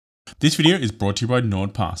This video is brought to you by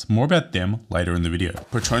NordPass. More about them later in the video.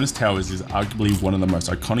 Petronas Towers is arguably one of the most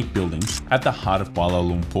iconic buildings at the heart of Kular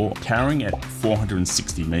Lumpur, towering at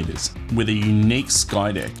 460 meters, with a unique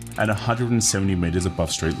sky deck at 170 meters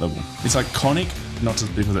above street level. It's iconic not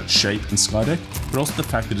just because of its shape and sky deck, but also the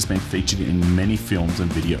fact that it's been featured in many films and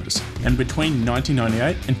videos. And between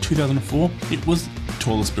 1998 and 2004, it was the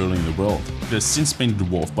tallest building in the world. It has since been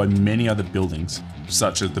dwarfed by many other buildings,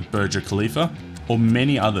 such as the Burj Khalifa, or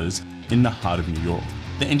many others in the heart of New York.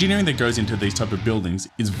 The engineering that goes into these type of buildings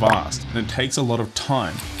is vast, and it takes a lot of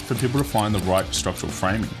time for people to find the right structural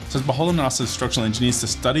framing. So it's beholden on us as structural engineers to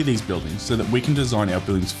study these buildings so that we can design our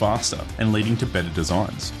buildings faster and leading to better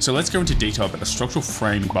designs. So let's go into detail about the structural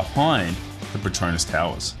framing behind the Petronas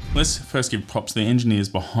Towers. Let's first give props to the engineers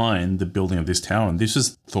behind the building of this tower, and this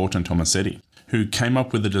is Thornton Tomasetti, who came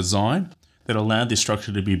up with a design that allowed this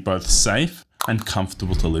structure to be both safe and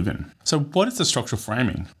comfortable to live in. So what is the structural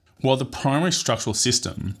framing? Well, the primary structural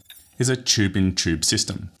system is a tube-in-tube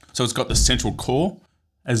system. So it's got the central core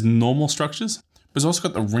as normal structures, but it's also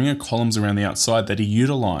got the ring of columns around the outside that are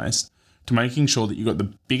utilized to making sure that you've got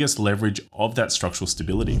the biggest leverage of that structural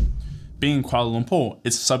stability. Being in Kuala Lumpur,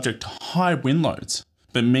 it's subject to high wind loads,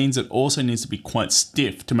 but means it also needs to be quite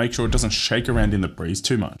stiff to make sure it doesn't shake around in the breeze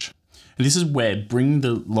too much. And this is where bringing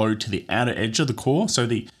the load to the outer edge of the core, so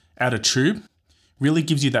the outer tube, really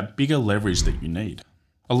gives you that bigger leverage that you need.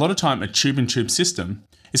 A lot of time, a tube-in-tube system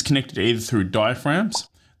is connected either through diaphragms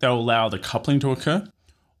that will allow the coupling to occur,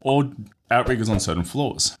 or outriggers on certain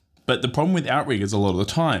floors. But the problem with outriggers a lot of the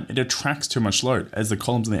time, it attracts too much load as the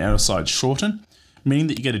columns on the outer side shorten, meaning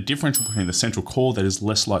that you get a differential between the central core that is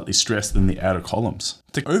less lightly stressed than the outer columns.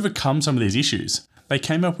 To overcome some of these issues, they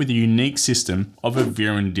came up with a unique system of a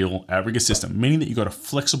veer and deal outrigger system, meaning that you've got a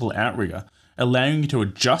flexible outrigger, allowing you to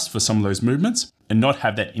adjust for some of those movements and not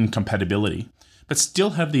have that incompatibility, but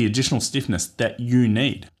still have the additional stiffness that you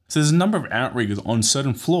need. So there's a number of outriggers on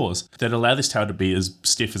certain floors that allow this tower to be as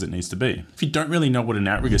stiff as it needs to be. If you don't really know what an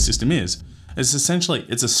outrigger system is, it's essentially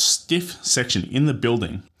a stiff section in the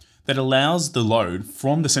building that allows the load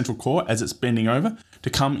from the central core as it's bending over to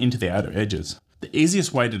come into the outer edges. The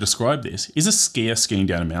easiest way to describe this is a skier skiing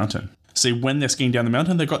down a mountain. See, when they're skiing down the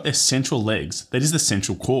mountain, they've got their central legs. That is the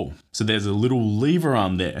central core. So there's a little lever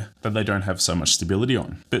arm there that they don't have so much stability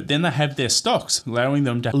on. But then they have their stocks, allowing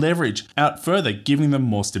them to leverage out further, giving them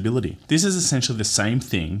more stability. This is essentially the same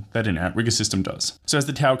thing that an outrigger system does. So as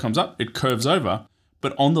the tower comes up, it curves over,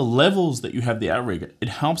 but on the levels that you have the outrigger, it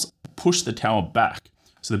helps push the tower back.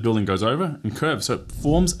 So the building goes over and curves, so it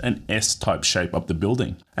forms an S-type shape up the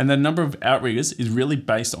building. And the number of outriggers is really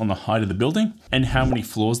based on the height of the building and how many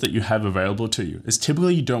floors that you have available to you, as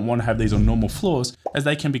typically you don't want to have these on normal floors as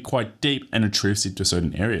they can be quite deep and intrusive to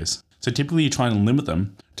certain areas. So typically you try and limit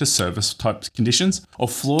them to service type conditions or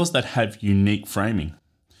floors that have unique framing.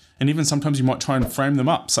 And even sometimes you might try and frame them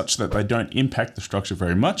up such that they don't impact the structure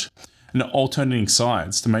very much, and alternating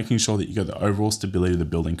sides to making sure that you get the overall stability of the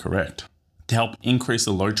building correct. To help increase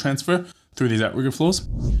the load transfer through these outrigger floors,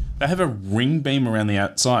 they have a ring beam around the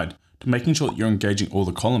outside to making sure that you're engaging all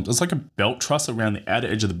the columns. It's like a belt truss around the outer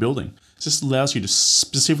edge of the building. It just allows you to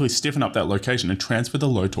specifically stiffen up that location and transfer the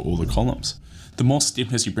load to all the columns. The more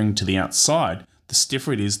stiffness you bring to the outside, the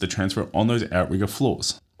stiffer it is to transfer on those outrigger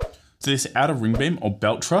floors. So this outer ring beam or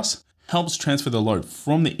belt truss helps transfer the load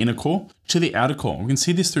from the inner core to the outer core. We can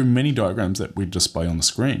see this through many diagrams that we display on the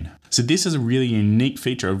screen. So this is a really unique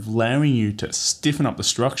feature of allowing you to stiffen up the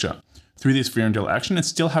structure through this veer and deal action and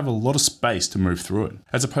still have a lot of space to move through it,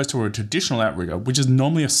 as opposed to a traditional outrigger, which is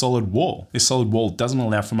normally a solid wall. This solid wall doesn't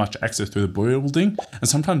allow for much access through the building and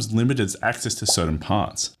sometimes limits access to certain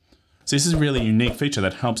parts. So this is a really unique feature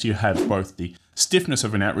that helps you have both the stiffness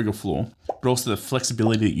of an outrigger floor, but also the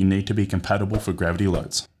flexibility that you need to be compatible for gravity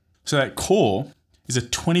loads. So that core is a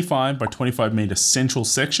 25 by 25 meter central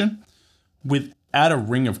section with outer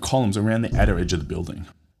ring of columns around the outer edge of the building.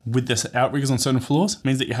 With this outriggers on certain floors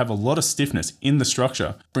means that you have a lot of stiffness in the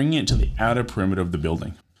structure, bringing it to the outer perimeter of the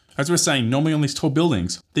building. As we're saying, normally on these tall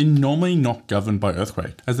buildings, they're normally not governed by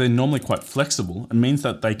earthquake, as they're normally quite flexible and means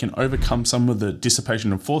that they can overcome some of the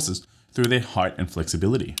dissipation of forces through their height and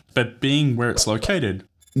flexibility. But being where it's located,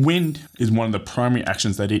 wind is one of the primary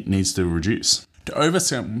actions that it needs to reduce. To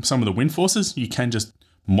overcome some of the wind forces, you can just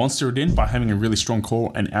monster it in by having a really strong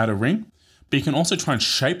core and outer ring, but you can also try and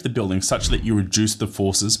shape the building such that you reduce the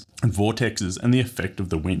forces and vortexes and the effect of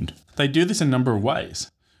the wind. They do this in a number of ways.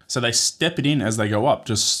 So they step it in as they go up,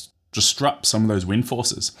 just disrupt some of those wind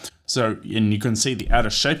forces. So, and you can see the outer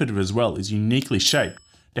shape of it as well is uniquely shaped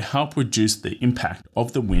to help reduce the impact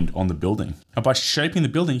of the wind on the building. And by shaping the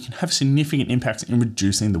building, you can have significant impacts in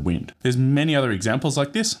reducing the wind. There's many other examples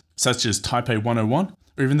like this, such as Taipei 101,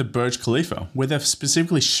 or even the Burj Khalifa, where they've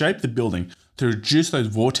specifically shaped the building to reduce those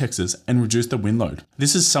vortexes and reduce the wind load.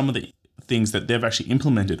 This is some of the things that they've actually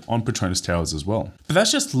implemented on Petronas Towers as well. But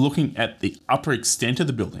that's just looking at the upper extent of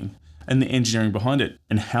the building and the engineering behind it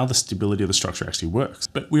and how the stability of the structure actually works.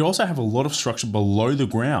 But we also have a lot of structure below the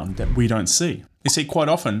ground that we don't see. You see, quite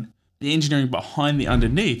often, the engineering behind the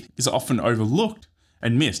underneath is often overlooked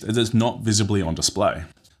and missed as it's not visibly on display.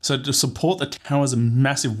 So to support the tower's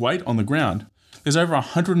massive weight on the ground, there's over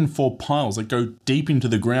 104 piles that go deep into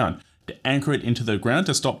the ground to anchor it into the ground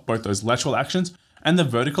to stop both those lateral actions and the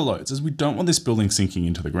vertical loads, as we don't want this building sinking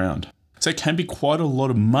into the ground. So it can be quite a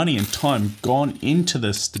lot of money and time gone into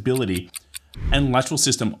the stability and lateral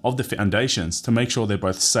system of the foundations to make sure they're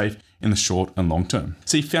both safe in the short and long term.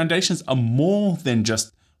 See, foundations are more than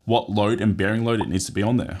just what load and bearing load it needs to be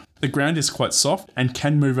on there. The ground is quite soft and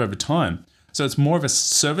can move over time. So it's more of a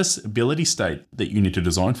serviceability state that you need to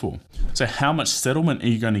design for. So how much settlement are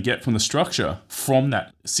you going to get from the structure from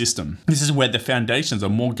that system? This is where the foundations are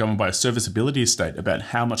more governed by a serviceability state about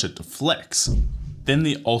how much it deflects than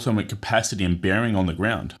the ultimate capacity and bearing on the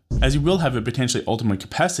ground. As you will have a potentially ultimate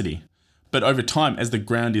capacity, but over time, as the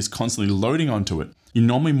ground is constantly loading onto it, you're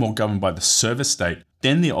normally more governed by the service state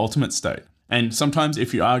than the ultimate state. And sometimes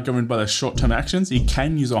if you are governed by the short-term actions, you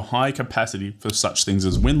can use a high capacity for such things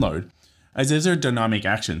as wind load, as there's a dynamic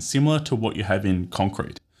action similar to what you have in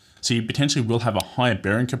concrete. So you potentially will have a higher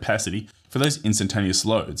bearing capacity for those instantaneous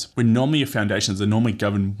loads, where normally your foundations are normally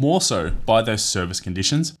governed more so by those service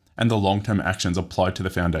conditions and the long-term actions applied to the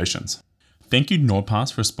foundations. Thank you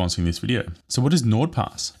NordPass for sponsoring this video. So what is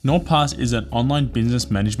NordPass? NordPass is an online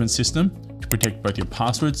business management system to protect both your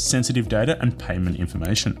passwords, sensitive data, and payment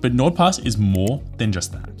information. But NordPass is more than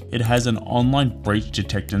just that. It has an online breach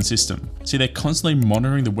detection system. So they're constantly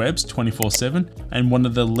monitoring the webs 24/7 and one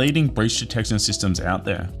of the leading breach detection systems out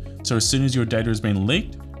there. So as soon as your data has been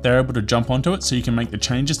leaked, they're able to jump onto it so you can make the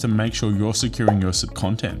changes to make sure you're securing your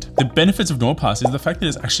content. The benefits of NordPass is the fact that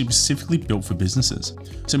it's actually specifically built for businesses.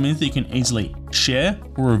 So it means that you can easily share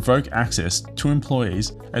or revoke access to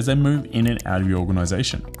employees as they move in and out of your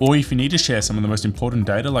organization. Or if you need to share some of the most important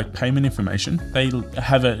data like payment information, they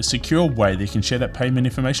have a secure way that you can share that payment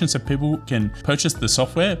information so people can purchase the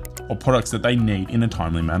software or products that they need in a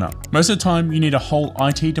timely manner. Most of the time, you need a whole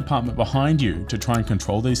IT department behind you to try and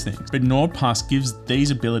control these things, but NordPass gives these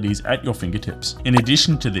abilities at your fingertips. In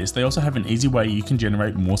addition to this, they also have an easy way you can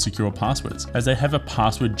generate more secure passwords, as they have a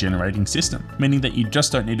password generating system, meaning that you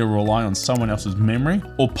just don't need to rely on someone else's memory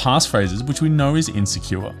or passphrases, which we know is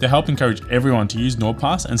insecure. To help encourage everyone to use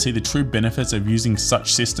NordPass and see the true benefits of using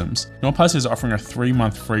such systems, NordPass is offering a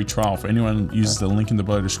 3-month free trial for anyone who uses the link in the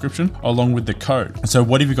below description along with the code. So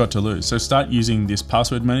what have you got to lose? So start using this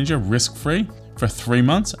password manager risk-free for 3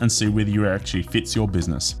 months and see whether you actually fits your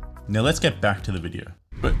business. Now let's get back to the video.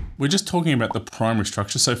 But we're just talking about the primary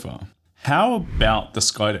structure so far. How about the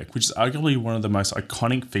skydeck, which is arguably one of the most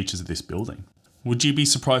iconic features of this building? Would you be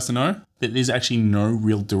surprised to know that there's actually no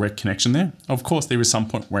real direct connection there? Of course, there is some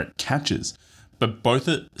point where it catches, but both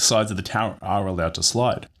sides of the tower are allowed to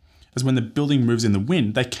slide. As when the building moves in the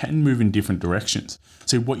wind, they can move in different directions.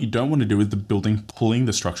 So what you don't want to do is the building pulling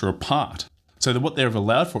the structure apart. So what they've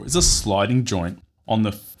allowed for is a sliding joint on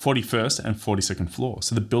the 41st and 42nd floor.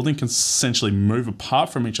 So the building can essentially move apart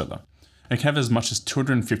from each other and can have as much as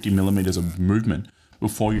 250 millimeters of movement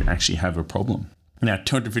before you actually have a problem. Now,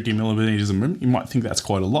 250 millimeters of movement, you might think that's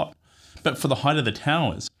quite a lot, but for the height of the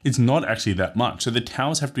towers, it's not actually that much. So the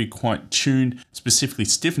towers have to be quite tuned, specifically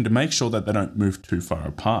stiffened to make sure that they don't move too far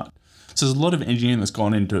apart. So there's a lot of engineering that's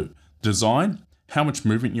gone into design, how much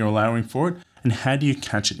movement you're allowing for it, and how do you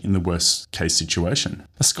catch it in the worst case situation.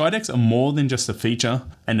 The skydecks are more than just a feature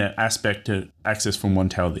and an aspect to access from one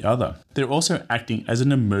tower to the other. They're also acting as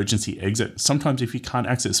an emergency exit. Sometimes if you can't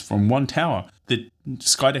access from one tower, the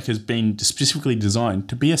skydeck has been specifically designed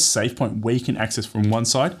to be a safe point where you can access from one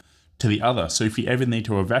side to the other. So if you ever need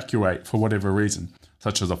to evacuate for whatever reason,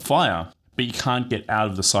 such as a fire, but you can't get out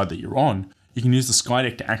of the side that you're on, you can use the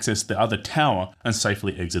skydeck to access the other tower and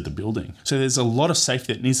safely exit the building. So there's a lot of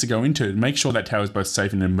safety that needs to go into it to make sure that tower is both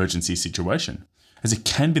safe in an emergency situation, as it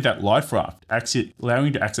can be that life raft, allowing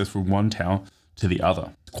you to access from one tower to the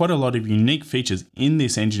other. Quite a lot of unique features in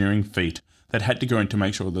this engineering feat that had to go in to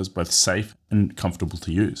make sure that it was both safe and comfortable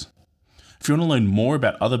to use. If you want to learn more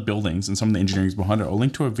about other buildings and some of the engineering behind it, I'll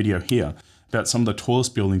link to a video here about some of the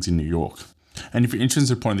tallest buildings in New York. And if you're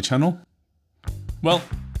interested in supporting the channel, well,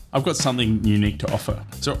 I've got something unique to offer.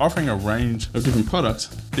 So we're offering a range of different products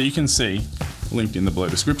that you can see linked in the below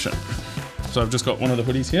description. So I've just got one of the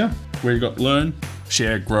hoodies here where you've got learn,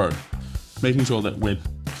 share, grow, making sure that we're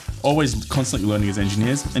always constantly learning as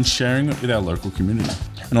engineers and sharing it with our local community.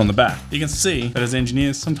 And on the back, you can see that as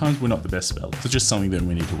engineers, sometimes we're not the best spellers. It's just something that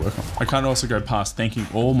we need to work on. I can't also go past thanking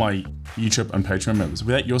all my YouTube and Patreon members.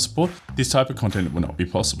 Without your support, this type of content would not be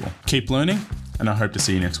possible. Keep learning, and I hope to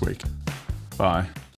see you next week. Bye.